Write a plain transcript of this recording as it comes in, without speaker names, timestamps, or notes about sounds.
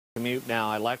Commute now.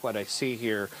 I like what I see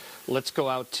here. Let's go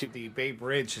out to the Bay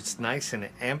Bridge. It's nice and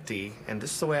empty, and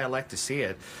this is the way I like to see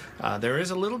it. There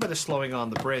is a little bit of slowing on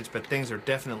the bridge, but things are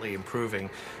definitely improving.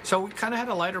 So we kind of had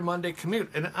a lighter Monday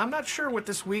commute, and I'm not sure what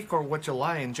this week or what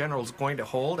July in general is going to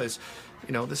hold, as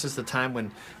you know, this is the time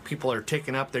when people are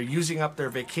they're using up their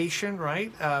vacation,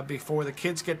 right, before the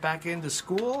kids get back into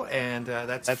school, and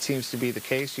that seems to be the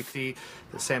case. You can see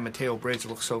the San Mateo Bridge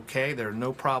looks okay. There are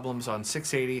no problems on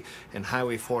 680, and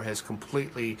Highway 4 has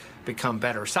completely become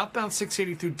better. Southbound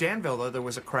 680 through Danville, though, there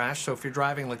was a crash, so if you're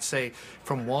driving, let's say,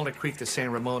 from Walnut Creek to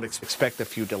San Ramon, expect a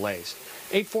few delays.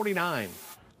 8:49.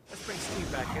 Let's bring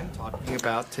Steve back in talking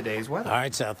about today's weather. All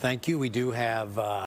right, Sal, thank you. We do have